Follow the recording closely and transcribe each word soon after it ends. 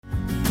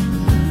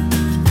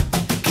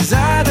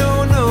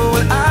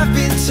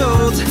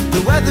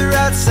weather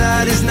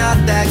outside is not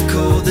that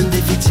cold, and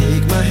if you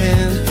take my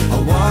hand,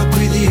 I'll walk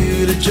with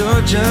you to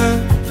Georgia.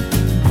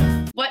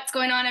 What's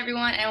going on,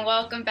 everyone, and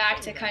welcome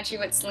back to Country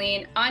with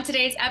CELINE. On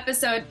today's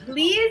episode,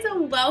 please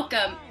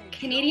welcome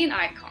Canadian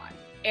icon,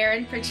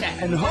 Aaron Pritchett.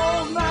 And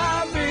hold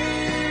my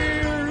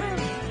beer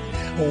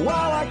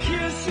while I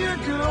kiss your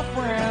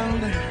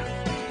girlfriend,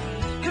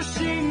 'cause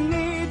she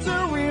needs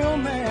a real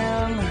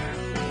man,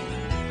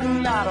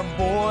 not a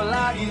boy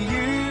like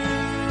you.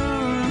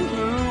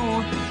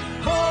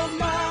 Hold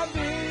my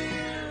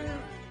beer.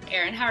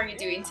 Aaron, how are you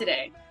doing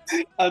today?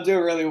 I'm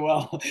doing really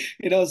well.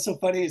 You know, it's so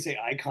funny you say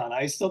icon.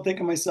 I still think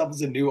of myself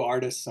as a new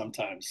artist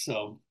sometimes.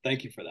 So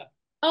thank you for that.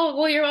 Oh,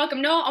 well, you're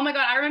welcome. No, oh my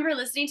God, I remember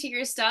listening to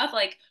your stuff.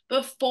 Like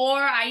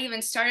before I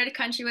even started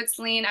Country with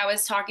CELINE, I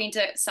was talking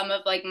to some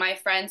of like my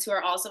friends who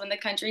are also in the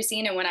country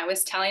scene. And when I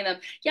was telling them,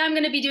 yeah, I'm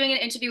going to be doing an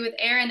interview with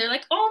Aaron, they're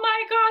like, oh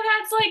my God,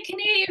 that's like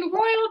Canadian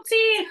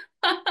royalty.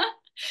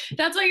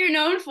 That's what you're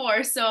known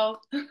for. So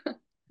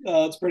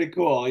It's pretty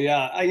cool.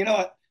 Yeah. You know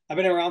what? I've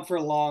been around for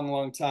a long,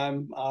 long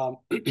time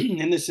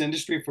in this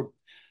industry for,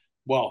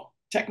 well,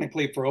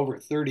 technically for over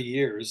 30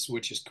 years,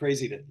 which is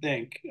crazy to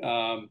think.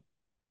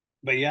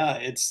 But yeah,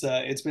 it's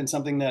been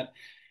something that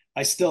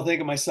I still think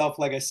of myself,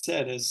 like I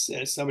said, as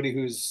somebody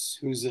who's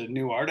a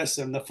new artist.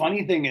 And the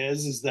funny thing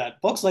is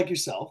that folks like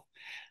yourself,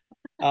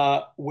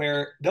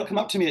 where they'll come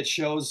up to me at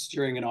shows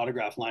during an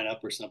autograph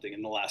lineup or something.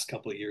 In the last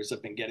couple of years,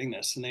 I've been getting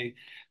this, and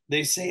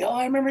they say, "Oh,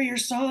 I remember your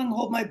song,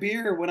 Hold My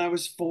Beer, when I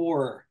was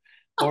 4."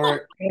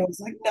 Or I was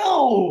like,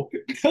 no,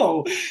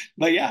 no.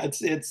 But yeah,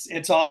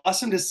 it's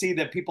awesome to see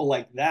that people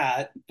like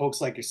that,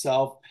 folks like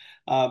yourself,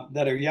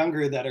 that are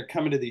younger, that are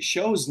coming to these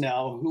shows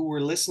now, who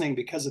were listening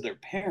because of their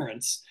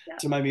parents yeah.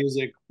 to my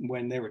music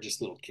when they were just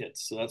little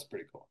kids. So that's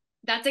pretty cool.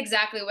 That's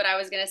exactly what I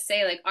was going to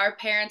say. Like, our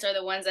parents are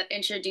the ones that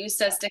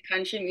introduced us to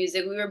country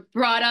music. We were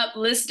brought up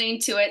listening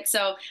to it.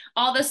 So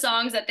all the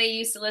songs that they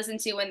used to listen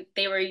to when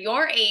they were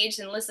your age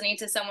and listening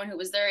to someone who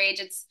was their age,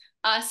 it's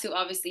us who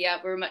obviously, yeah,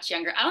 we're much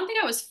younger. I don't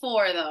think I was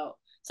 4 though.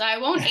 So I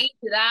won't age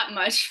you that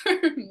much for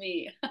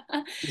me.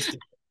 Just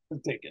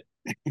take it.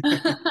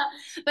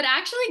 But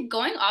actually,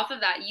 going off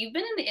of that, you've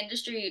been in the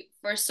industry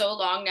for so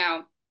long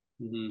now.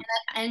 Mhm.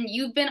 And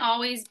you've been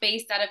always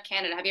based out of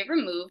Canada. Have you ever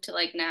moved to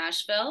like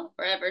Nashville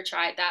or ever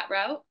tried that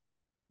route?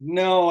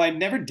 No, I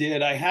never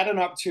did. I had an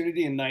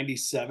opportunity in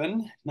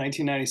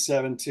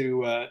 1997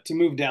 to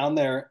move down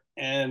there,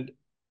 and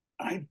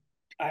I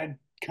I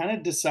kind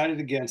of decided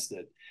against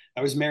it.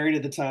 I was married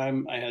at the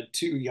time. I had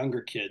 2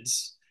 younger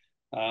kids,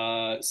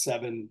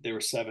 7. They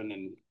were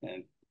 7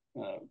 and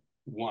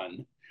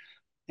 1,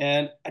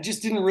 and I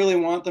just didn't really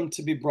want them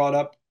to be brought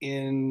up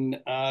in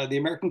the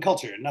American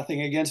culture.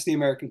 Nothing against the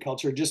American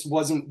culture, it just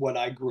wasn't what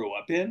I grew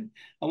up in.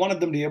 I wanted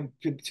them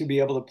to be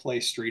able to play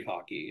street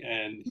hockey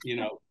and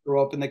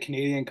grow up in the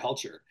Canadian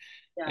culture.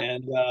 Yeah.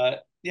 And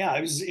yeah,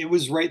 it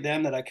was right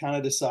then that I kind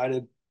of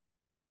decided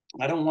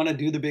I don't want to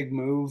do the big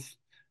move.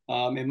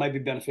 It might be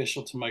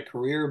beneficial to my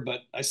career,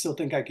 but I still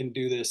think I can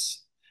do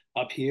this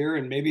up here,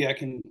 and maybe I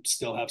can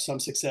still have some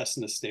success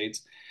in the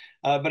States.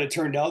 But it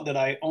turned out that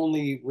I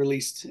only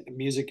released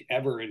music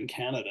ever in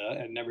Canada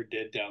and never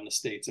did down the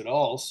States at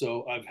all.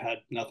 So I've had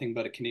nothing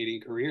but a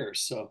Canadian career.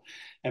 So,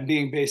 and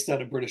being based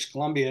out of British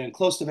Columbia and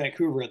close to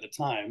Vancouver at the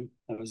time,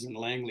 I was in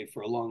Langley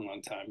for a long,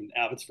 long time in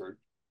Abbotsford.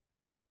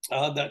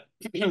 That,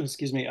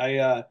 excuse me,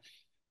 I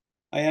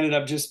ended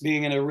up just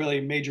being in a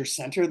really major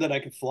center that I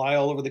could fly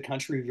all over the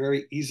country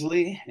very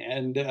easily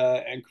and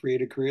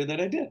create a career that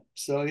I did.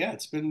 So yeah,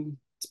 it's been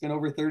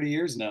over 30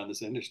 years now in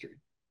this industry.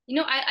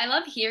 I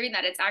love hearing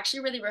that. It's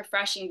actually really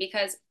refreshing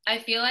because I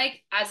feel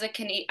like as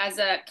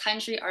a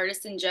country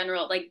artist in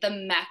general, like the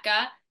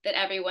mecca that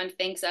everyone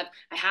thinks of,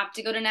 I have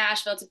to go to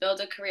Nashville to build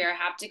a career. I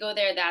have to go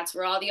there. That's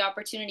where all the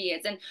opportunity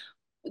is. And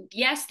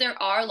yes,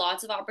 there are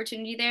lots of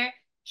opportunity there.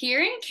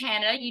 Here in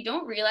Canada, you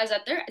don't realize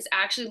that there is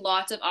actually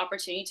lots of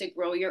opportunity to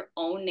grow your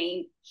own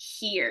name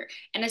here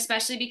and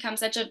especially become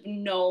such a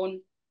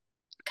known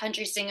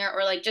country singer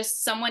or like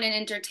just someone in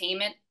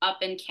entertainment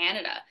up in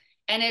Canada.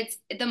 And it's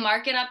the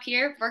market up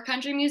here for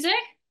country music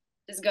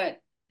is good.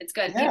 It's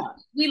good. Yeah,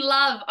 We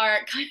love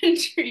our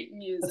country that's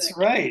music.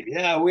 right.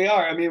 Yeah, we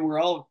are. I mean,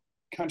 we're all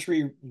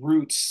country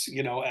roots,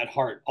 at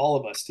heart, all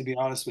of us, to be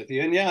honest with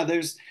you. And yeah,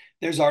 there's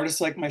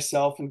artists like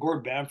myself and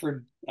Gord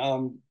Bamford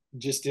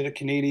just did a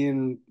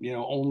Canadian,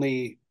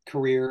 only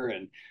career,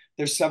 and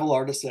there's several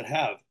artists that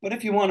have. But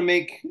if you want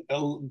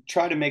to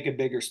try to make a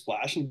bigger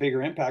splash and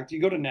bigger impact, you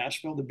go to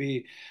Nashville to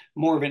be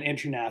more of an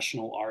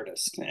international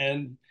artist.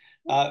 And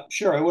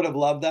sure, I would have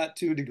loved that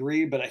to a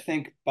degree, but I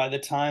think by the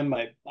time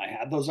I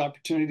had those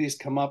opportunities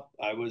come up,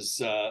 I was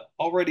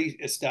already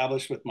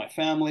established with my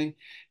family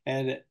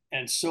and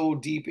so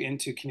deep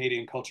into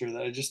Canadian culture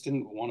that I just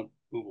didn't want to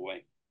move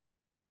away.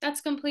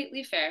 That's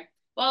completely fair.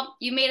 Well,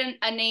 you made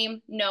a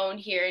name known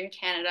here in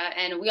Canada,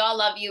 and we all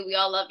love you. We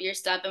all love your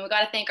stuff, and we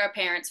got to thank our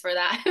parents for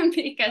that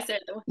because they're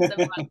the ones that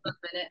brought us up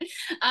in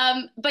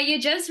it. But you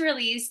just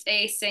released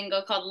a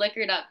single called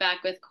 "Liquored Up"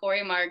 back with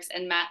Corey Marks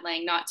and Matt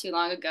Lang not too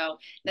long ago.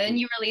 And then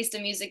you released a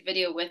music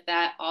video with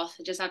that.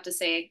 Also, just have to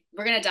say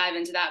we're gonna dive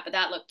into that, but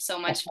that looked so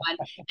much fun.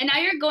 And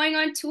now you're going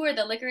on tour,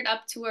 the Liquored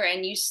Up tour,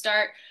 and you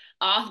start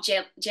off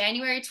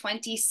January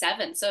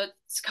 27th. So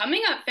it's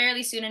coming up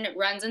fairly soon, and it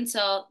runs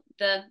until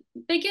the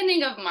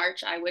beginning of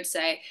March, I would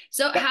say.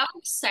 So how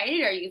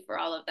excited are you for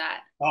all of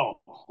that? Oh,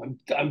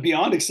 I'm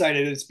beyond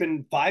excited. It's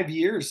been 5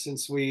 years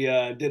since we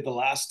did the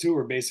last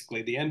tour,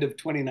 basically, the end of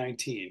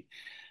 2019.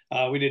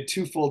 We did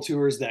two full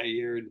tours that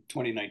year in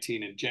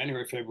 2019 in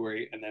January,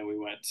 February, and then we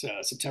went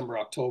September,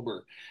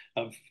 October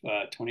of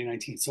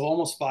 2019. So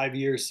almost 5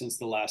 years since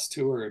the last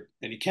tour,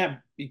 and you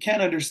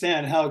can't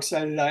understand how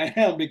excited I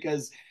am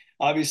because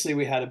obviously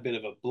we had a bit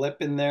of a blip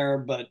in there,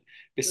 but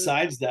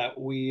besides that,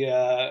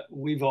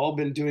 we've all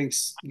been doing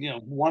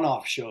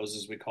one-off shows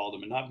as we call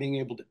them, and not being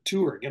able to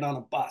tour, get on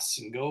a bus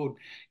and go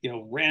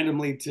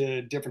randomly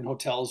to different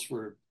hotels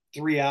for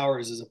 3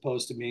 hours as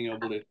opposed to being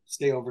able to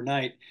stay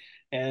overnight.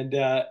 And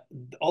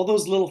all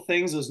those little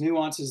things, those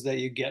nuances that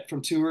you get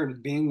from tour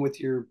and being with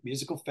your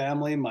musical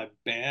family, my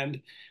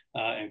band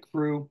and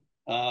crew,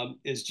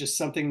 is just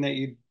something that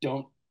you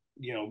don't,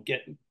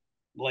 get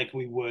like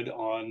we would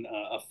on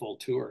a full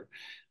tour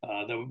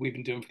that we've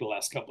been doing for the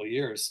last couple of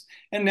years.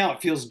 And now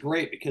it feels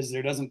great because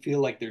there doesn't feel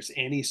like there's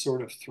any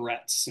sort of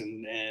threats,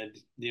 and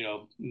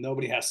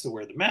nobody has to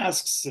wear the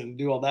masks and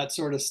do all that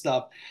sort of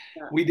stuff.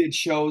 Yeah. We did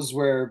shows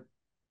where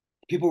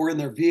people were in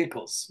their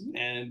vehicles,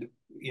 and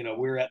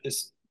we're at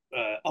this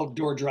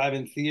outdoor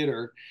drive-in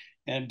theater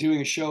and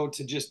doing a show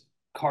to just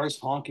cars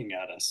honking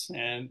at us,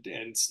 and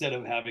instead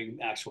of having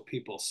actual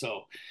people.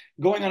 So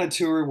going on a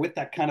tour with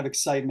that kind of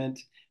excitement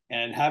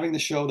and having the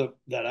show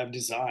that I've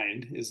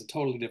designed is a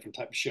totally different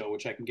type of show,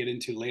 which I can get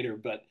into later.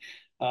 But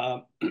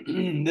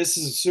this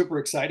is super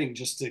exciting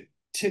just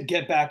to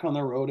get back on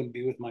the road and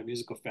be with my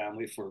musical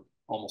family for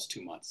almost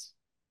 2 months.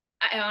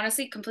 I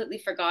honestly completely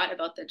forgot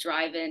about the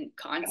drive-in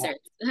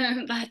concerts.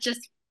 That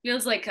just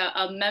feels like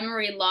a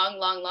memory long,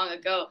 long, long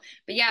ago.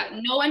 But yeah,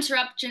 no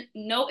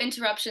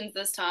interruptions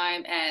this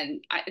time,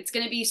 and it's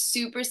gonna be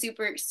super,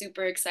 super,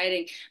 super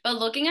exciting. But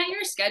looking at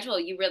your schedule,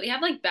 you really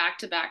have like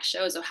back-to-back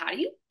shows. So how do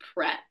you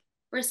prep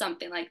for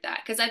something like that?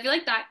 Because I feel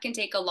like that can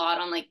take a lot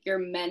on like your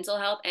mental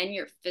health and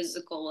your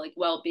physical like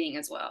well-being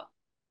as well.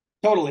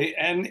 Totally.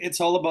 And it's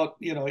all about,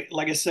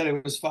 like I said,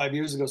 it was 5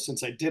 years ago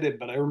since I did it,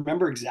 but I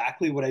remember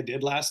exactly what I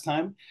did last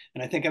time.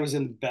 And I think I was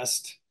in the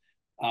best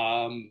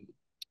um,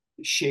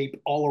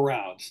 shape all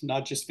around,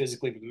 not just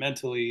physically, but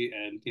mentally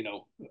and,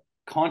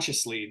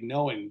 consciously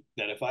knowing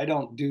that if I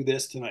don't do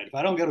this tonight, if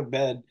I don't go to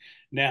bed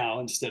now,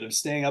 instead of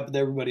staying up with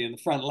everybody in the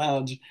front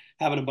lounge,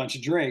 having a bunch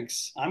of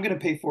drinks, I'm going to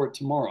pay for it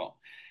tomorrow.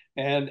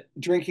 And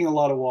drinking a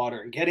lot of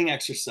water and getting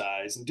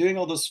exercise and doing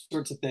all those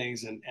sorts of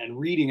things, and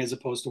reading as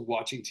opposed to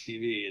watching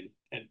TV,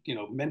 and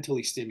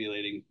mentally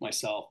stimulating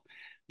myself.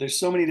 There's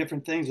so many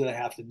different things that I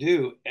have to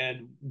do.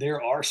 And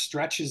there are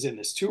stretches in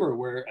this tour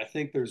where I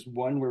think there's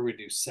one where we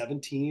do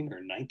 17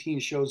 or 19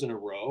 shows in a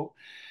row,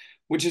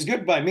 which is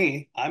good by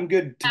me. I'm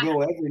good to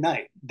go every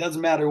night.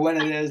 Doesn't matter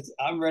when it is.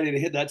 I'm ready to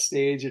hit that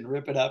stage and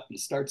rip it up and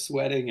start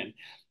sweating.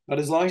 But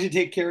as long as you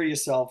take care of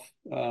yourself,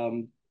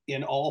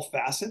 in all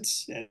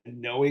facets, and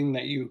knowing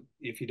that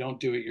if you don't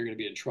do it, you're going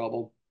to be in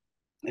trouble,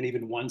 and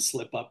even one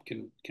slip up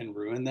can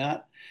ruin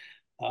that.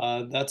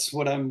 That's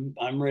what I'm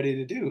ready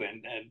to do,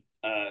 and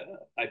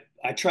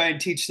I try and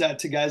teach that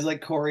to guys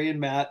like Corey and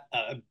Matt.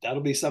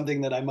 That'll be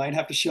something that I might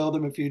have to show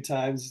them a few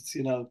times. It's,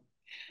 I'm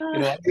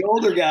the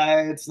older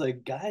guy. It's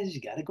like, guys, you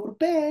got to go to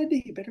bed.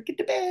 You better get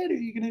to bed, or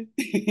you're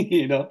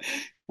gonna,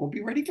 won't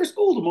be ready for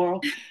school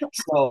tomorrow.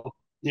 So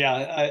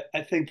yeah,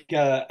 I think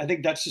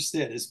that's just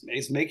it.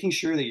 Is making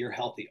sure that you're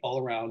healthy all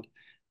around,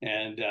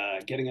 and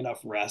getting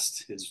enough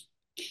rest is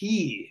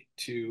key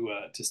to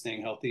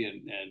staying healthy,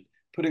 and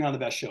putting on the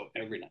best show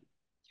every night.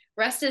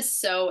 Rest is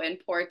so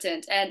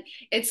important. And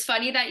it's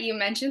funny that you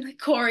mentioned like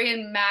Corey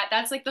and Matt.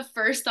 That's like the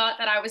first thought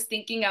that I was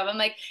thinking of. I'm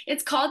like,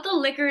 it's called the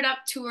Liquored Up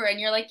Tour. And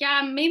you're like,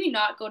 yeah, maybe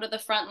not go to the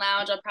front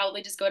lounge. I'll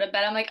probably just go to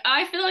bed. I'm like,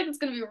 I feel like it's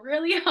going to be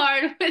really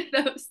hard with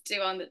those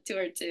two on the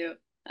tour too.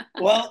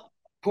 Well,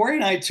 Corey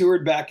and I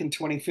toured back in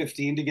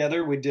 2015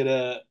 together. We did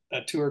a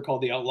tour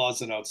called The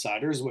Outlaws and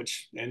Outsiders,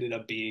 which ended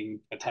up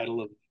being a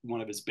title of one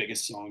of his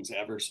biggest songs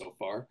ever so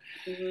far.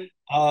 Mhm.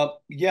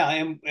 Yeah,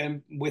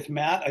 and with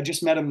Matt, I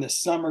just met him this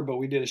summer, but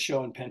we did a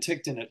show in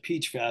Penticton at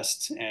Peach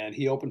Fest, and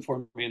he opened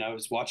for me, and I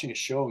was watching a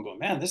show and going,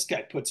 man, this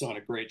guy puts on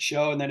a great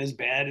show. And then his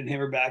band and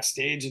him are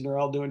backstage, and they're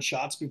all doing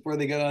shots before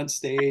they get on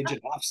stage and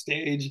off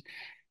stage.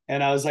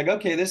 And I was like,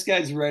 okay, this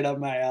guy's right up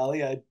my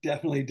alley. I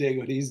definitely dig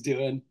what he's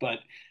doing. But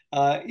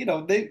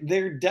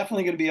they're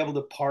definitely going to be able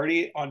to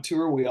party on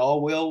tour. We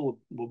all will.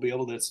 We'll be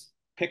able to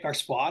pick our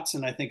spots.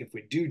 And I think if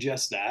we do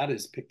just that,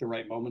 is pick the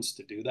right moments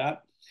to do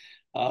that,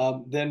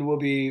 then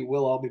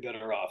we'll all be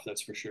better off.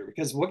 That's for sure.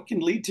 Because what can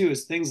lead to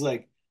is things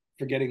like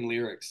forgetting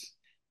lyrics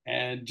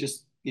and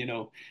just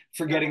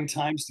forgetting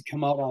times to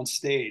come out on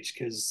stage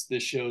because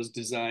this show is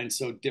designed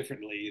so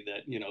differently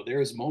that,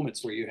 there's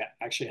moments where you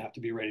actually have to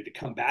be ready to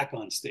come back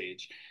on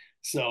stage.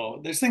 So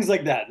there's things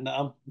like that. And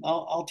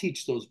I'll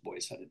teach those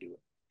boys how to do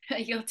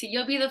it.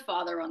 You'll be the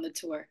father on the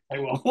tour. I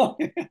will.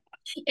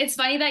 It's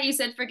funny that you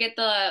said forget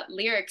the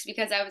lyrics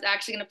because I was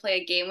actually going to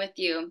play a game with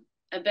you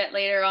a bit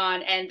later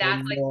on, and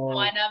that's like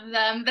one of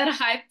them that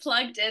I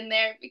plugged in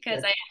there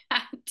because I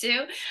had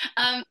to.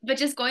 But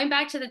just going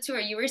back to the tour,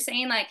 you were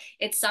saying like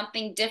it's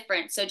something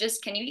different. So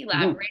just can you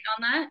elaborate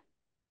on that?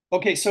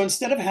 Okay, so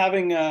instead of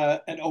having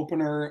an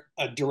opener,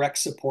 a direct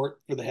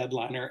support for the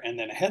headliner, and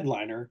then a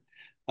headliner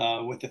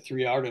with the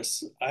three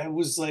artists, I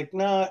was like,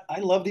 nah, I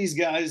love these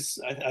guys.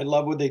 I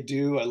love what they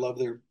do. I love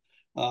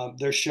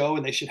their show,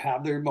 and they should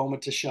have their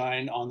moment to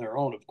shine on their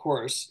own, of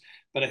course.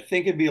 But I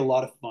think it'd be a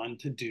lot of fun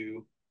to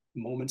do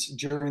moments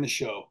during the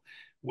show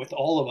with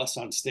all of us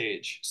on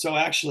stage. So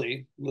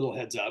actually, little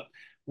heads up,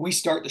 we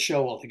start the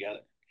show all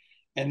together.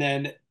 And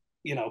then,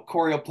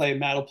 Corey will play,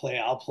 Matt will play,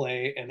 I'll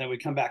play, and then we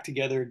come back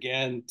together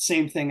again.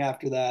 Same thing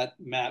after that.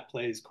 Matt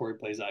plays, Corey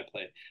plays, I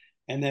play.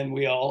 And then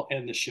we all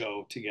end the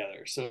show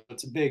together. So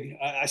it's a big,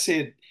 I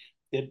say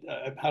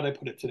how did I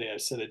put it today? I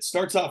said it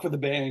starts off with a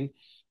bang,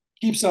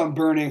 keeps on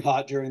burning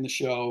hot during the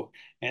show,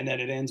 and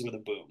then it ends with a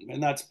boom.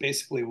 And that's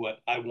basically what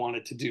I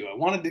wanted to do. I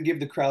wanted to give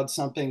the crowd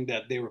something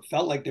that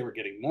felt like they were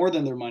getting more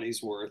than their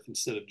money's worth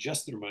instead of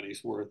just their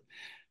money's worth,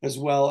 as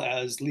well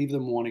as leave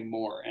them wanting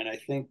more. And I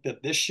think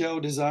that this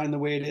show designed the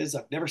way it is,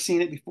 I've never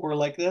seen it before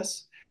like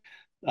this.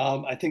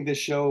 I think this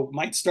show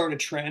might start a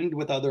trend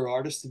with other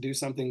artists to do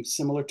something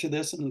similar to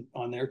this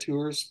on their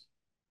tours.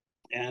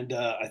 And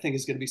I think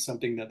it's going to be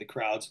something that the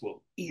crowds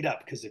will eat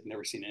up because they've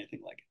never seen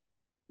anything like it.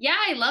 Yeah,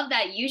 I love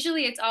that.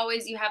 Usually it's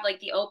always you have like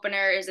the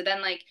openers and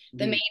then like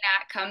the main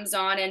act comes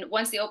on, and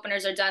once the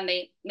openers are done,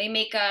 they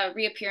make a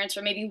reappearance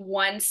for maybe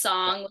one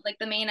song with like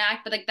the main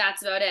act, but like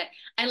that's about it.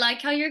 I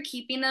like how you're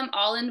keeping them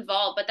all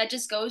involved, but that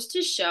just goes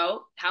to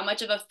show how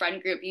much of a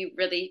friend group you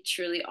really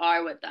truly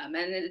are with them.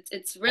 And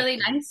it's really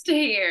nice to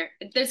hear.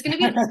 There's gonna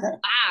be a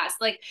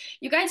blast. Like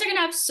you guys are gonna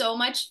have so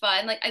much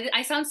fun. Like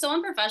I sound so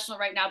unprofessional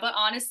right now, but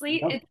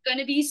honestly, it's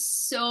gonna be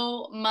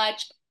so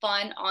much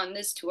fun on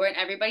this tour, and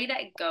everybody that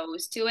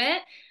goes to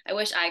it. I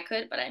wish I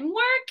could, but I'm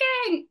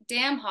working.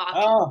 Damn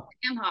hockey.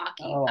 Damn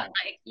hockey. But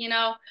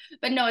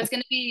but no, it's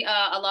going to be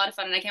a lot of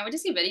fun, and I can't wait to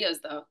see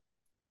videos though.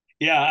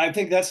 Yeah, I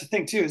think that's the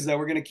thing too, is that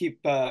we're going to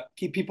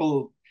keep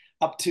people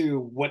up to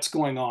what's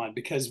going on,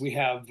 because we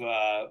have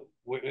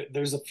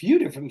there's a few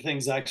different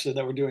things actually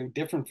that we're doing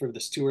different for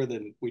this tour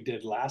than we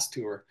did last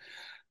tour.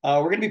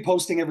 We're going to be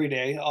posting every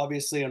day,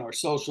 obviously, on our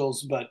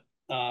socials, but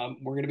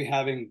we're going to be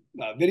having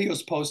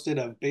videos posted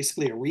of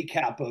basically a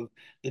recap of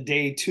the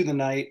day to the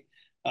night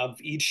of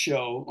each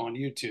show on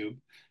YouTube.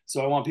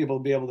 So I want people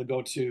to be able to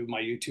go to my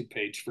YouTube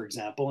page, for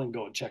example, and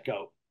go and check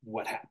out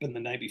what happened the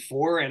night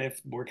before. And if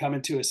we're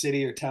coming to a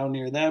city or town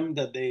near them,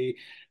 that they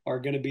are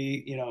going to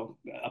be,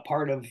 a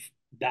part of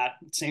that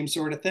same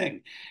sort of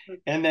thing.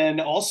 And then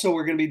also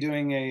we're going to be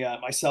doing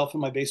myself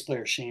and my bass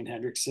player, Shane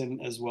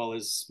Hendrickson, as well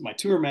as my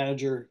tour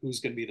manager, who's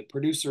going to be the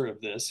producer of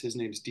this. His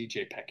name is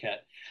DJ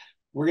PRITCHETT.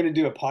 We're going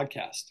to do a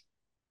podcast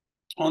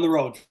on the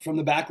road from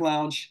the back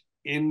lounge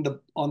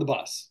on the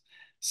bus.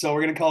 So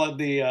we're going to call it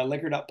the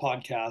Liquored Up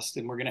Podcast,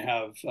 and we're going to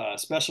have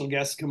special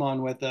guests come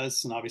on with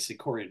us. And obviously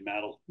Corey and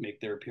Matt will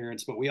make their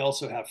appearance, but we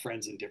also have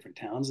friends in different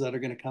towns that are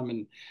going to come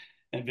and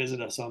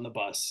visit us on the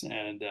bus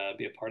and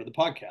be a part of the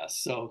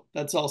podcast. So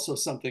that's also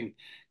something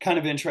kind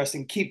of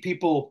interesting. Keep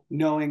people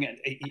knowing and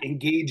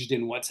engaged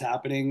in what's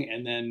happening.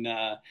 And then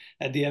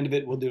at the end of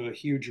it, we'll do a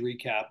huge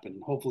recap, and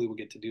hopefully we'll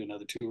get to do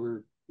another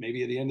tour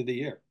maybe at the end of the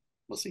year.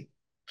 We'll see.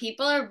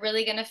 People are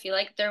really going to feel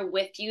like they're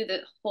with you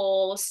the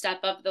whole step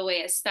of the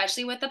way,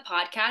 especially with the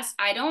podcast.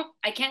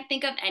 I can't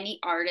think of any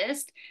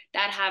artist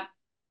that have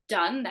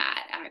done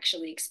that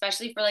actually,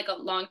 especially for like a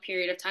long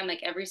period of time.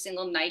 Like every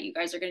single night you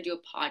guys are going to do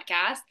a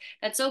podcast.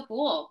 That's so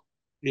cool.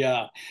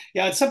 Yeah.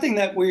 It's something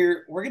that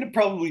we're going to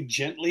probably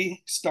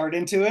gently start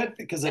into it,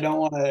 because I don't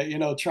want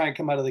to, try and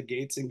come out of the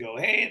gates and go,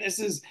 hey, this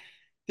is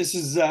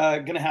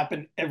going to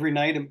happen every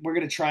night, and we're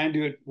going to try and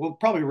do it. We'll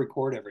probably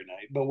record every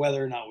night, but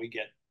whether or not we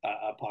get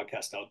a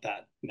podcast out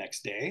that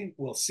next day,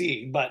 we'll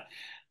see. But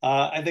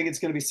I think it's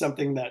going to be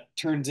something that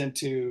turns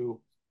into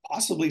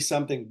possibly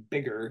something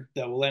bigger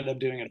that we'll end up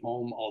doing at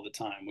home all the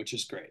time, which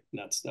is great.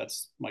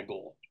 That's my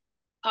goal.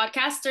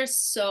 Podcasts are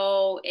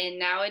so in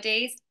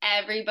nowadays.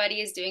 Everybody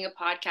is doing a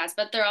podcast,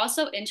 but they're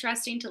also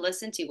interesting to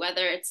listen to,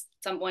 whether it's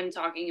someone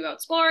talking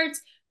about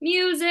sports,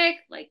 music,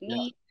 like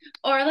me,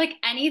 or like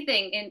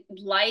anything in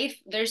life.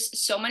 There's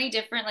so many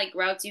different like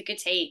routes you could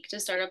take to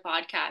start a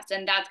podcast,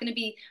 and that's going to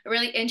be a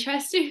really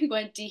interesting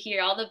one to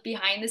hear all the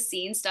behind the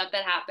scenes stuff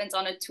that happens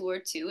on a tour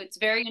too. It's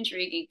very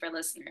intriguing for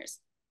listeners.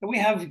 We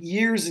have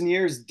years and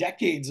years,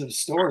 decades of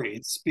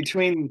stories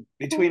between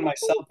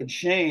myself and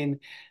Shane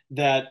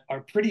that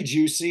are pretty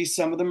juicy.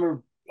 Some of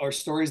them are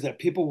stories that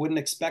people wouldn't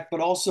expect, but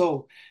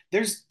also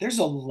there's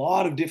a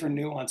lot of different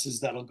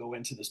nuances that'll go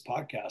into this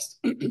podcast.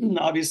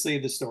 Obviously,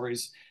 the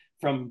stories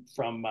from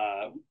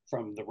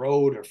the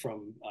road or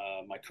from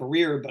my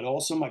career, but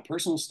also my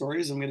personal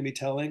stories I'm going to be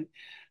telling,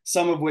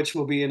 some of which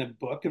will be in a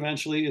book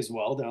eventually as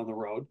well down the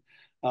road,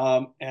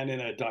 and in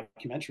a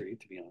documentary,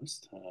 to be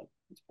honest.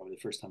 It's probably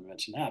the first time I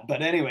mentioned that.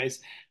 But anyways,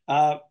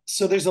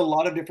 so there's a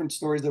lot of different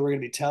stories that we're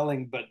going to be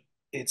telling, but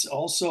it's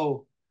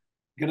also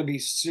going to be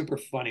super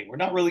funny. We're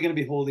not really going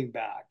to be holding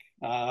back.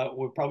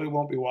 We probably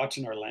won't be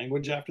watching our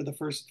language after the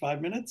first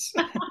 5 minutes.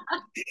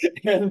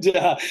 And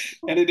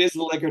it is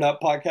the Liquored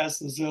Up podcast,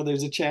 and so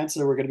there's a chance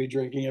that we're going to be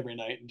drinking every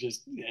night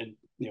and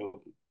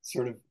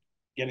sort of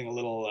getting a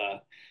little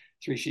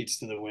three sheets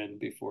to the wind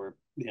before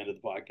the end of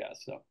the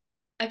podcast. So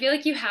I feel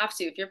like you have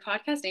to. If your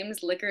podcast name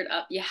is Liquored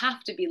Up, you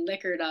have to be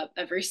liquored up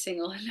every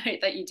single night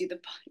that you do the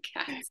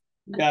podcast.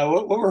 yeah,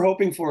 what we're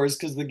hoping for is,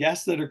 because the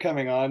guests that are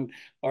coming on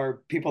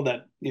are people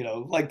that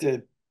like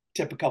to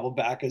tip a couple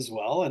back as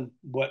well, and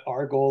what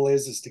our goal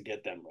is to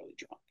get them really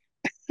drunk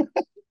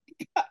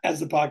as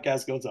the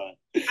podcast goes on.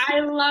 I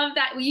love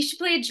that. Well, you should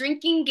play a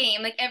drinking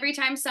game. Like every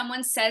time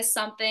someone says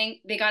something,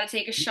 they got to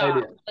take a Good shot.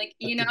 idea. Like,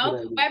 That's a good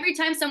idea. every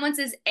time someone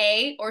says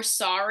a or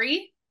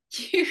sorry,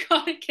 you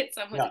got to get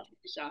someone to Yeah.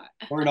 take a shot.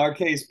 Or in our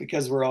case,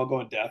 because we're all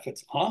going deaf,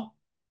 it's huh?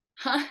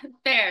 Huh?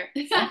 Fair.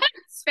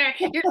 It's fair.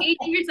 You're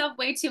aging yourself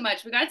way too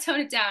much. We got to tone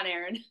it down,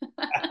 Aaron.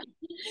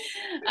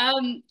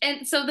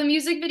 And so the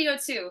music video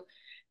too.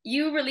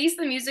 You released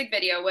the music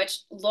video,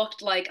 which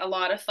looked like a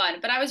lot of fun,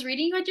 but I was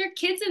reading you had your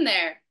kids in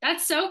there.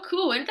 That's so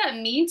cool. What did that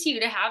mean to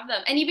you to have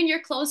them? And even your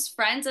close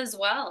friends as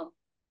well.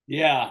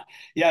 Yeah,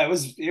 yeah, it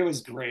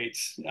was great.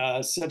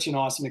 Such an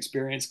awesome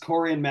experience.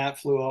 Corey and Matt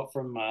flew out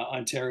from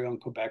Ontario and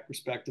Quebec,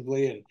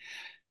 respectively,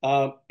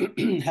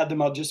 and had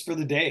them out just for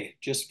the day,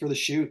 just for the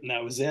shoot, and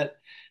that was it.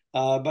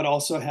 But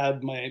also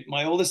had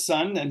my oldest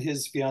son and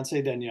his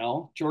fiancee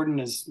Danielle. Jordan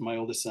is my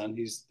oldest son;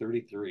 he's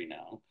 33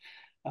 now,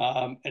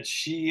 and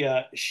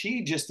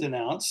she just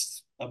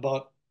announced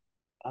about,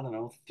 I don't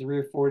know, 3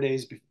 or 4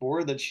 days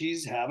before, that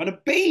she's having a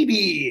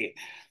baby.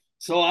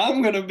 So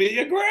I'm gonna be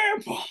a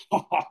grandpa.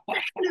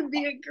 To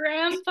be a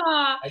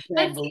grandpa. I can't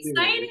That's believe it.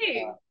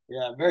 exciting.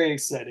 Yeah, very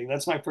exciting.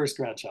 That's my first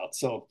grandchild.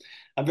 So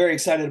I'm very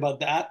excited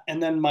about that.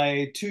 And then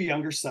my two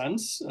younger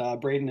sons,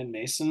 Braden and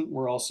Mason,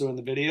 were also in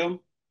the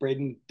video.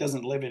 Braden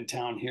doesn't live in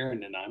town here in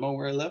Nanaimo,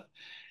 where I live.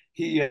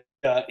 He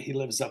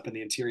lives up in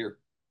the interior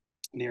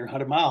near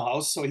 100 Mile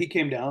House. So he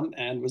came down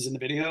and was in the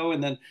video.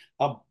 And then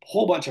a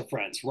whole bunch of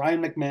friends.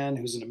 Ryan McMahon,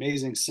 who's an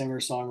amazing singer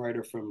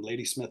songwriter from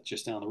Ladysmith,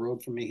 just down the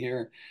road from me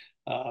here.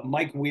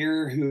 Mike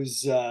Weir,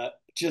 who's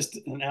just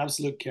an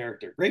absolute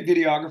character, great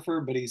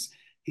videographer, but he's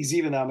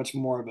even that much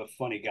more of a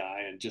funny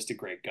guy and just a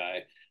great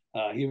guy.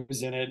 He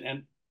was in it,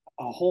 and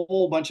a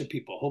whole bunch of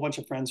people, a whole bunch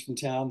of friends from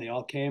town. They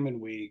all came, and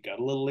we got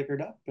a little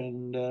liquored up,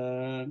 and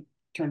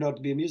turned out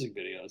to be a music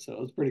video. So it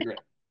was pretty great.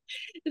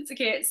 It's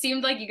okay. It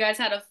seemed like you guys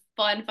had a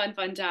fun, fun,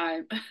 fun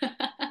time.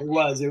 It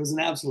was an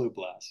absolute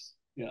blast.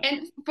 Yeah.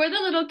 And for the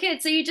little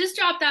kids, so you just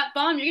dropped that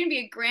bomb. You're gonna be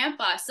a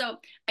grandpa. So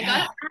I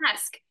Yeah. gotta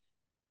ask,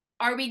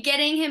 are we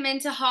getting him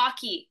into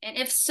hockey? And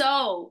if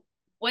so,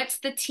 what's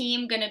the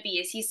team going to be?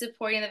 Is he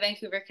supporting the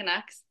Vancouver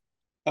Canucks?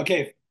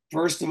 Okay.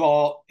 First of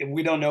all,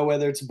 we don't know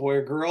whether it's a boy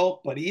or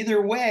girl, but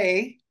either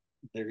way,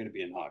 they're going to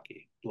be in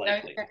hockey,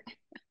 likely. Okay.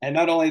 And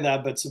not only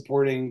that, but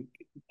supporting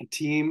a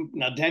team.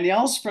 Now,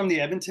 Danielle's from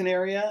the Edmonton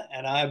area,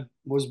 and I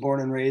was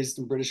born and raised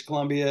in British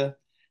Columbia,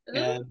 Ooh.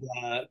 and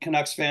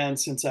Canucks fan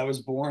since I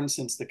was born,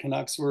 since the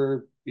Canucks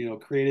were,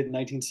 created in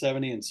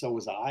 1970, and so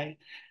was I.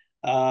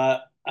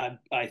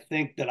 I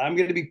think that I'm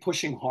going to be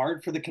pushing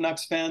hard for the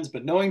Canucks fans,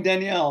 but knowing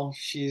Danielle,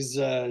 she's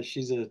a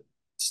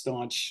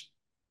staunch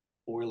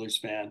Oilers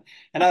fan,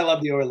 and I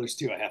love the Oilers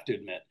too, I have to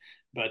admit.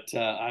 But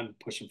I'm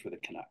pushing for the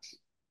Canucks.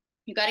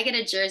 You got to get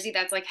a jersey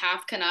that's like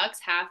half Canucks,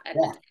 half Yeah,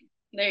 Edmonton.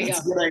 There you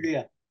that's go. a good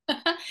idea.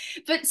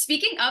 But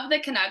speaking of the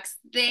Canucks,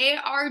 they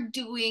are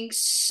doing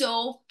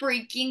so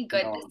freaking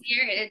good this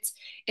year.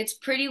 It's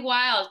pretty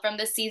wild from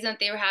the season that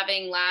they were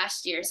having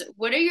last year. So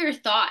what are your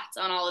thoughts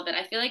on all of it?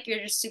 I feel like you're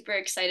just super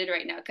excited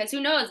right now because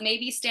who knows,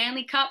 maybe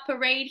Stanley Cup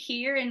parade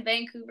here in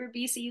Vancouver,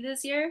 BC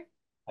this year.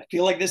 I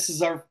feel like this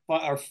is our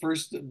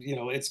first.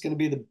 It's going to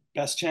be the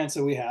best chance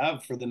that we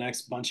have for the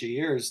next bunch of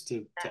years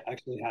to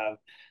actually have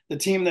the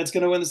team that's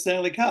going to win the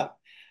Stanley Cup.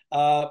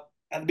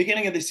 At the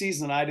beginning of the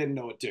season, I didn't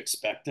know what to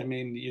expect. I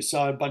mean, you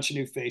saw a bunch of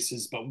new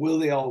faces, but will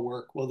they all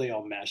work? Will they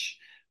all mesh?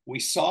 We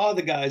saw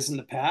the guys in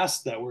the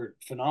past that were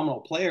phenomenal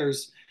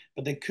players,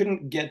 but they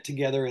couldn't get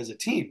together as a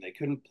team. They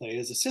couldn't play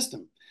as a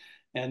system.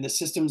 And the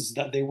systems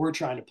that they were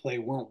trying to play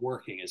weren't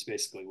working, is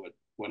basically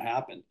what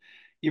happened.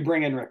 You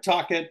bring in Rick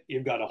Tocchet,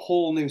 you've got a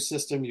whole new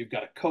system. You've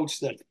got a coach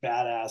that's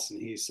badass,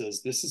 and he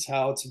says, this is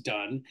how it's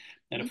done.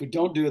 And if we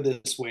don't do it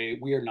this way,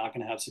 we are not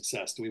going to have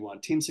success. Do we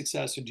want team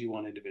success, or do you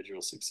want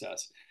individual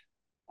success?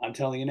 I'm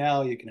telling you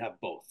now, you can have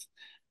both.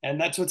 And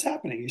that's what's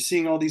happening. You're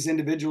seeing all these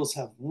individuals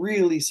have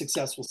really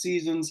successful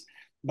seasons,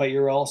 but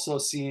you're also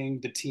seeing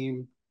the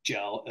team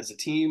gel as a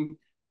team,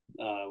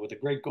 with a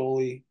great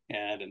goalie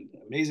and an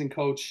amazing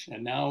coach.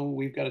 And now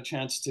we've got a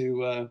chance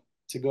to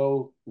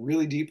go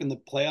really deep in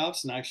the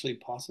playoffs and actually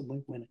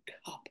possibly win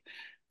a cup.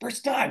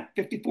 First time,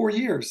 54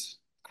 years.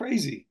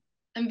 Crazy.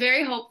 I'm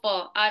very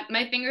hopeful.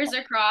 My fingers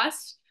are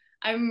crossed.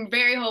 I'm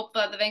very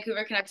hopeful that the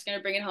Vancouver Canucks are going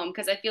to bring it home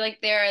because I feel like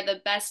they're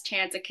the best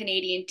chance a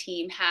Canadian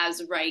team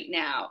has right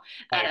now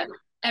I out of agree.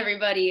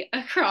 everybody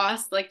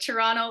across. Like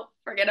Toronto,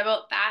 forget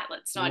about that.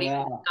 Let's not even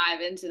Yeah.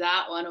 dive into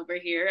that one over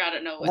here. I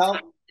don't know what's How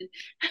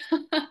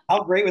happening.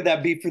 how great would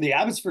that be for the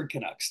Abbotsford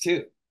Canucks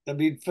too? That'd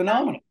be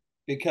phenomenal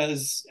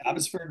because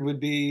Abbotsford would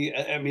be.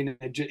 I mean,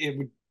 it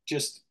would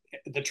just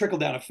the trickle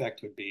down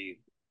effect would be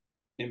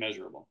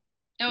immeasurable.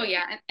 Oh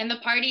Yeah. yeah, and the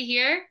party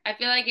here, I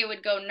feel like it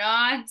would go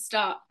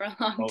non-stop for a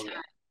long Oh yeah.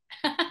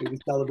 time. We'll be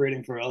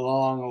celebrating for a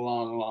long,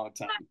 long, long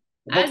time.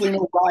 And As hopefully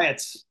no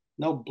riots,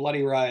 no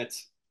bloody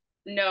riots.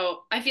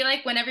 no, I feel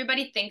like when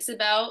everybody thinks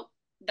about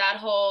that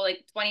whole like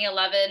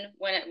 2011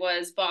 when it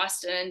was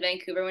Boston and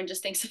Vancouver, one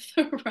just thinks of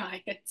the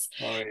riots.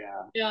 Oh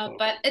yeah. Yeah, Totally.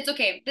 but it's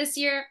okay. This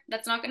year,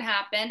 that's not going to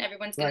happen.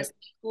 Everyone's going to Right.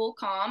 stay cool,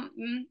 calm.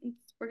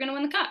 We're going to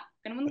win the cup.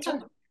 We're going to That's win right.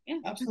 the cup.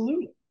 Yeah.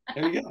 Absolutely.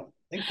 There you go.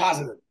 Think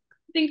positive.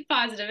 Think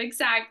positive.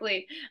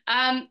 Exactly.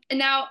 And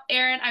now,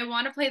 Aaron, I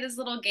want to play this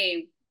little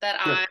game that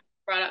Sure. I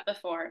brought up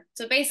before.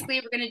 So basically,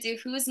 we're going to do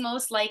who's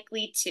most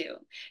likely to.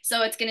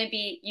 So it's going to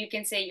be you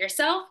can say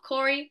yourself,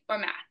 Corey, or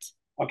Matt.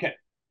 Okay.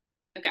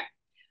 Okay.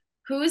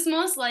 Who's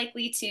most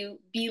likely to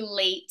be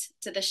late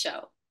to the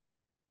show?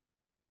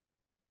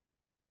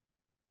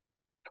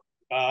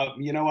 I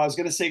was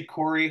gonna say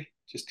Corey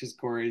just because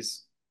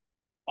Corey's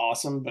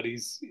awesome, but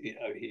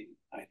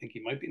I think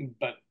he might be,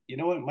 but you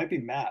know what? It might be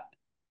Matt.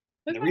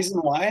 And the Okay. reason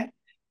why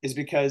is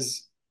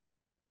because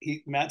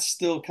Matt's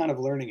still kind of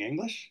learning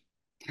English.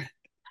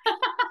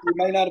 He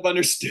might not have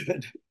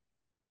understood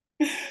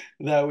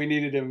that we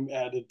needed him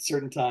at a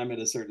certain time at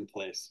a certain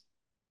place.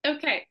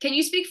 Okay. Can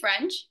you speak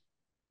French?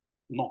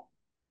 No,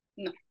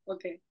 No.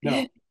 Okay.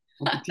 no,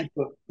 un petit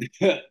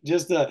peu.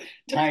 Just a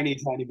tiny,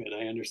 tiny bit.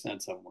 I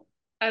understand somewhere.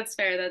 That's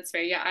fair. That's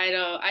fair. Yeah, I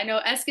know. I know.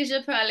 Est-ce que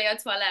je peux aller aux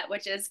toilettes?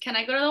 Which is, can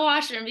I go to the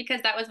washroom?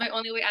 Because that was my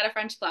only way out of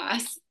French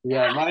class.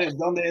 Yeah, mine is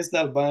 ¿Dónde está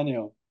el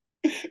baño?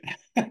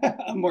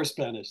 I'm more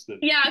Spanish than.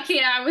 Yeah, okay,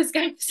 yeah, I was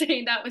kind of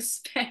saying that was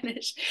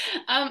Spanish.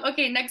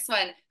 Okay, next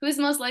one. Who's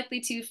most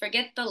likely to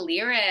forget the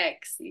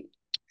lyrics?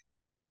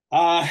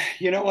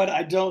 You know what?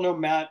 I don't know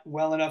Matt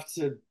well enough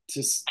to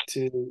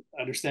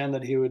understand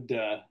that he would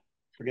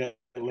forget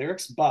the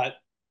lyrics, but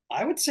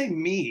I would say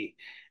me.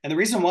 And the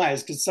reason why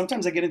is because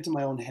sometimes I get into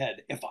my own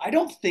head. If I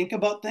don't think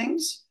about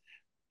things,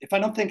 if I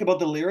don't think about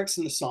the lyrics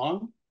in the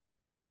song,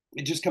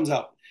 it just comes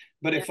out.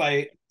 But Yeah. if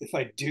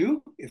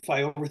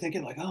I overthink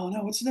it, like, oh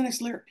no, what's the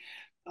next lyric?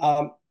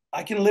 Um,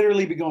 I can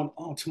literally be going,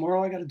 oh,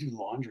 tomorrow I got to do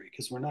laundry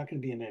because we're not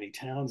going to be in any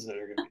towns that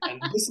are going to be.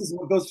 And this is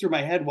what goes through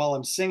my head while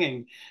I'm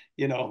singing,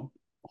 you know,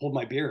 hold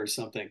my beer or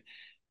something.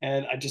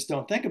 And I just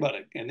don't think about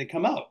it and they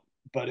come out.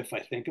 But if I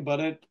think about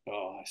it,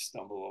 oh, I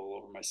stumble all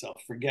over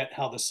myself, forget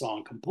how the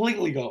song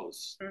completely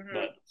goes. Mhm.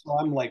 But so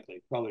I'm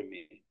likely, probably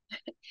me.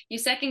 You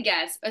second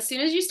guess. As soon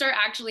as you start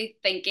actually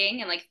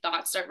thinking and like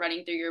thoughts start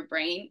running through your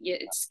brain,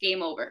 it's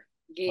game over.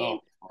 Game Oh,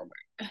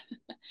 over.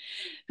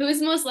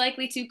 Who's most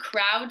likely to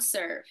crowd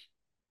surf?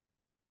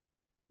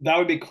 that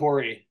would be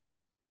Corey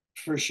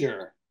for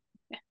sure.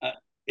 Uh,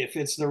 if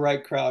it's the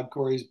right crowd,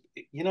 Corey's,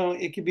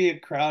 it could be a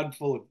crowd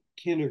full of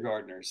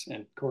kindergartners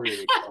and Corey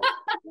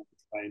would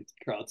find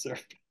crowd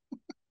surf.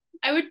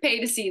 I would pay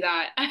to see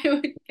that. I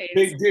would pay to see.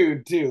 Big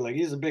dude too. Like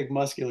he's a big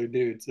muscular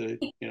dude. So,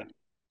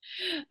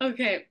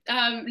 Okay,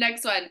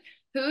 next one.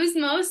 Who's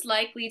most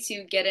likely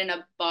to get in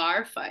a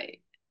bar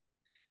fight?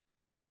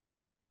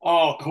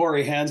 Oh,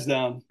 Corey, hands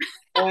down.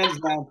 Hands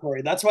down,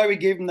 Corey. That's why we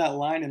gave him that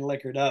line in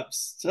Liquored Up.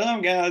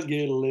 Some guys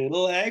get a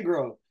little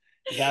aggro.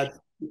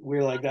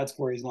 We're like, that's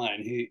Corey's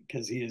line.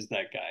 Because he is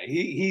that guy.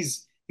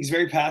 He's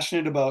very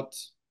passionate about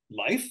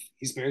life.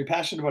 He's very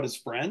passionate about his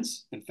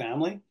friends and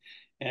family.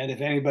 And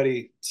if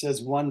anybody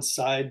says one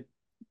side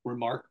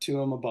remark to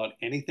him about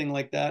anything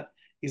like that,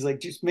 he's like,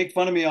 just make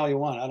fun of me all you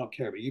want. I don't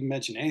care. But you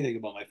mention anything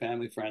about my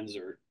family, friends,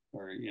 or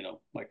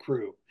my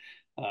crew,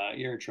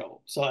 you're in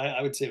trouble. So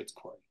I would say it's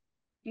Corey.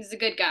 He's a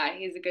good guy.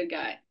 He's a good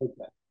guy.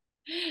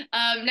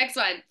 Okay. Next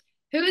one.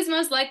 Who is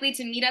most likely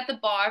to meet at the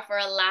bar for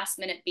a last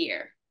minute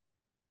beer?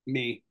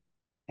 Me,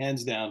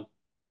 hands down.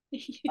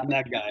 I'm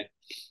that guy.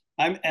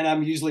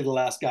 I'm usually the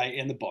last guy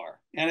in the bar.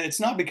 And it's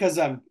not because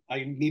I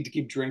need to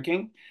keep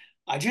drinking.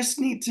 I just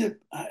need to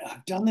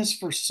I've done this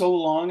for so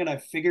long and I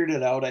figured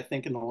it out, I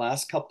think, in the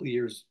last couple of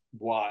years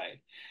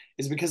why.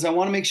 Is because I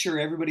want to make sure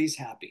everybody's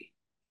happy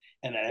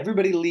and that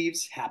everybody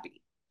leaves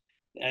happy.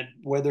 And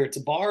whether it's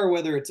a bar or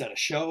whether it's at a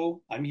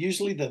show, I'm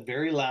usually the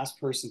very last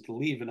person to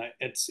leave. And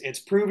it's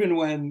proven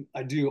when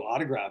I do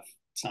autograph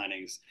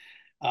signings.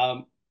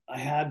 Um,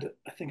 I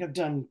think I've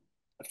done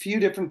a few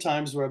different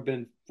times where I've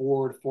been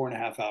 4 to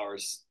 4.5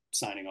 hours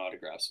signing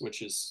autographs,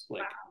 which is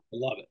like, I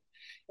love it.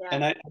 Yeah.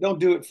 And I don't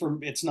do it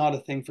it's not a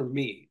thing for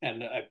me.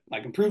 And I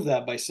can prove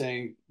that by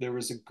saying there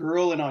was a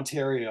girl in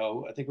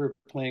Ontario, I think we were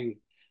playing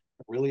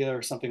Aurelia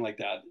or something like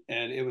that.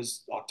 And it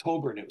was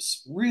October and it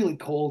was really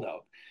cold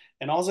out.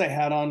 And all I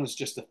had on was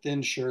just a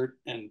thin shirt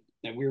and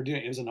we were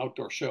doing, it was an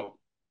outdoor show,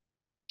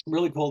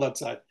 really cold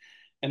outside.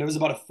 and it was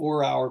about a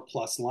 4 hour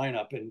plus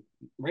lineup. And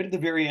right at the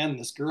very end,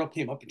 this girl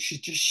came up and she's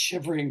just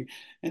shivering,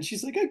 and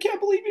she's like, "I can't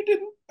believe you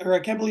didn't, or I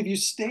can't believe you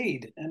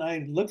stayed." And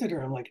I looked at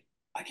her, I'm like,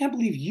 "I can't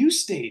believe you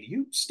stayed.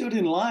 You stood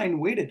in line,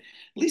 waited.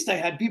 At least I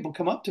had people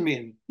come up to me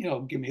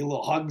and, give me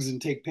little hugs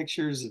and take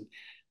pictures and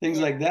things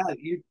Yeah. like that.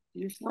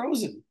 You're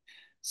frozen."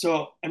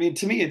 So, I mean,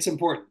 to me, it's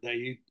important that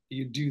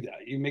you do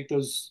that. You make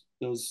those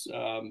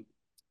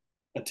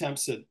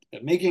attempts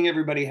at making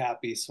everybody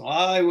happy. So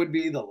I would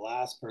be the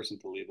last person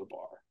to leave a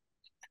bar.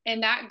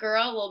 And that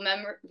girl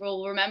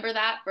will remember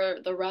that for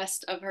the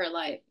rest of her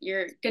life.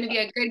 You're gonna be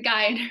a good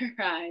guy in her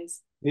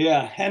eyes.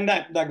 Yeah, and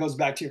that goes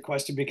back to your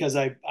question, because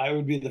I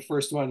would be the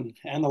first one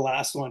and the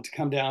last one to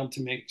come down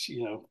to make,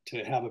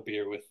 to have a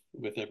beer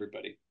with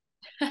everybody.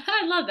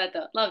 I love that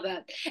though. Love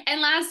that.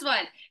 And last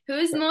one, who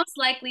is most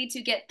likely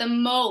to get the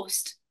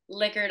most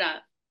liquored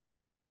up?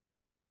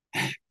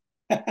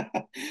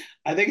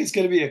 I think it's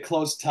going to be a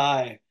close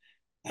tie.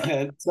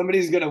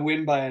 Somebody's going to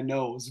win by a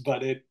nose,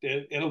 but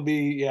it'll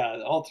be,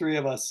 yeah, all three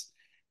of us.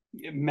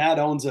 Matt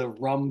owns a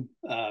rum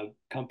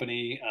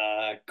company.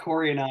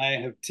 Corey and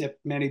I have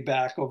tipped many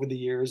back over the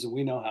years, and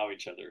we know how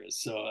each other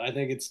is. So I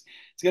think it's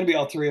going to be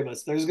all three of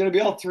us. There's going to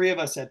be all three of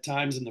us at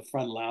times in the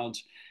front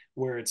lounge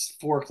where it's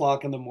 4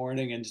 o'clock in the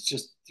morning and it's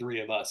just three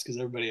of us because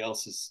everybody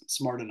else is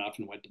smart enough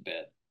and went to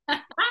bed.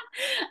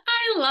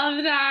 I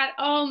love that.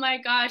 Oh my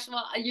gosh.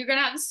 Well, you're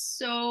gonna have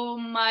so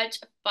much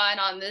fun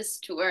on this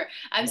tour.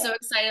 I'm Yeah. so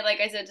excited,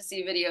 like I said, to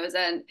see videos.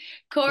 And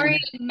Corey,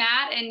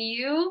 Matt, and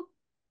you,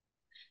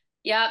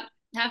 yep,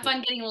 have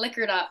fun getting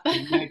liquored up.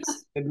 Good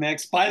mix. Good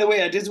mix. By the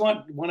way, I just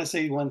want to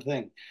say one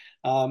thing.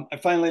 I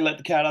finally let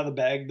the cat out of the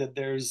bag that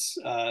there's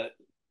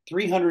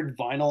 300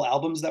 vinyl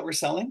albums that we're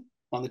selling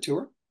on the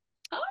tour,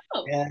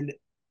 Oh, and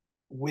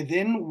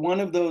within one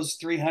of those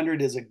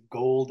 300 is a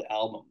gold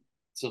album.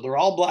 So they're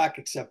all black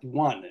except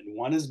one, and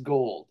one is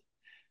gold.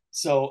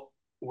 So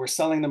we're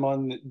selling them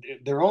on.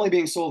 They're only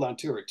being sold on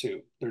tour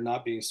too. They're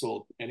not being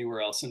sold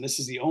anywhere else. And this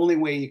is the only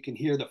way you can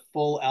hear the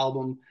full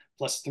album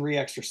plus three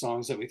extra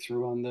songs that we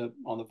threw on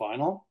the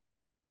vinyl.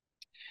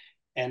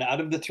 And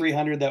out of the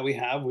 300 that we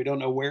have, we don't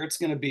know where it's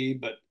going to be,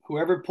 but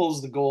whoever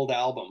pulls the gold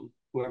album,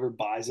 whoever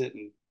buys it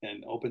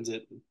and opens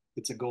it,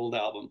 it's a gold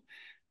album,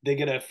 they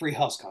get a free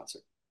house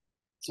concert.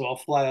 So I'll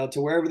fly out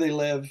to wherever they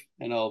live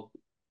and I'll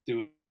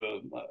do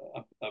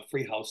a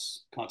free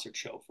house concert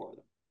show for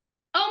them.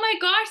 oh my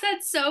gosh,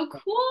 that's so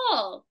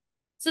cool.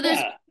 So there's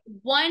Yeah,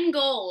 one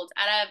gold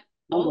out of,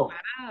 one oh goal.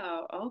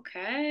 wow, Yeah.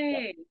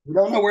 okay. We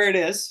don't know where it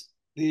is.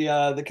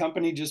 The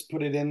company just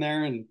put it in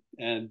there,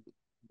 and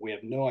we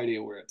have no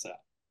idea where it's at.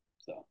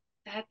 So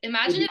That could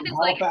imagine be if in it's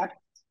like Halifax,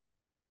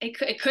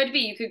 it could be.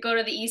 You could go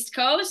to the East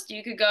Coast,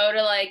 you could go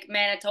to like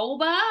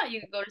Manitoba, you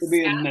could go to could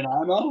be in Saskatchewan.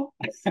 Nanaimo.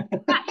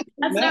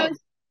 Who That's what I knows? was,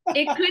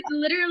 it could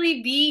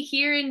literally be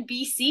here in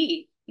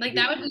BC. Like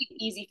that would Yeah, be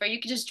easy for you.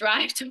 You could just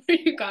drive to where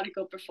you gotta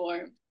go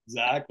perform.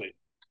 exactly.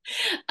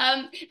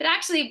 But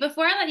actually,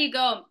 before I let you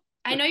go,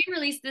 I Sure. know you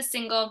released this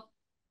single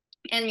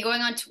and you're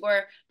going on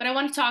tour, but I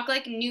want to talk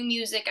like new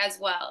music as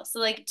well. So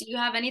like, do you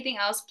have anything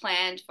else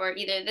planned for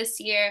either this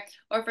year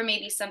or for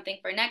maybe something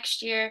for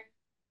next year?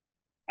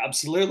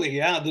 Absolutely.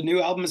 Yeah. The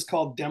new album is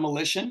called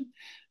Demolition.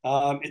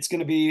 It's going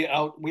to be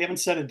out. We haven't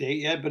set a date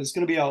yet, but it's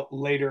going to be out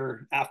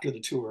later after the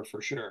tour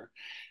for sure.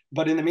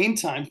 But in the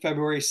meantime,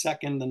 February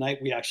 2nd, the night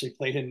we actually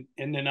played in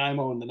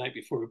Nanaimo and the night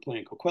before we played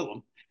in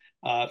Coquitlam,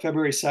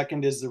 February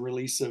 2nd is the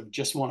release of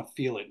Just Want to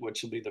Feel It,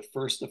 which will be the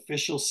first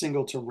official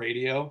single to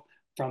radio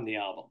from the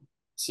album.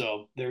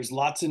 So there's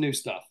lots of new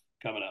stuff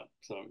coming up.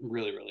 So I'm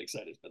really, really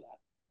excited for that.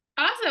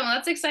 Awesome. Well,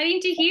 that's exciting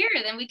to hear.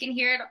 Then we can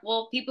hear it.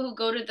 Well, people who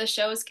go to the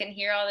shows can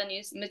hear all the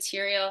new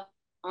material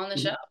on the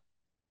show. Mhm.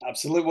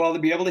 Absolutely. Well, to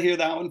be able to hear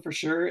that one for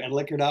sure and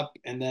lick it up.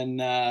 And then,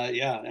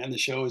 yeah, and the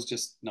show is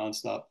just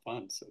nonstop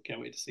fun. So can't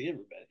wait to see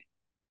everybody.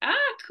 Ah,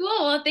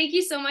 cool. Well, thank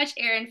you so much,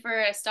 Aaron,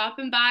 for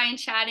stopping by and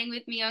chatting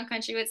with me on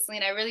Country with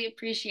Celine. I really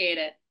appreciate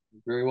it.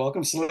 Very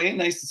welcome, Celine.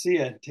 Nice to see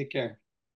you. Take care.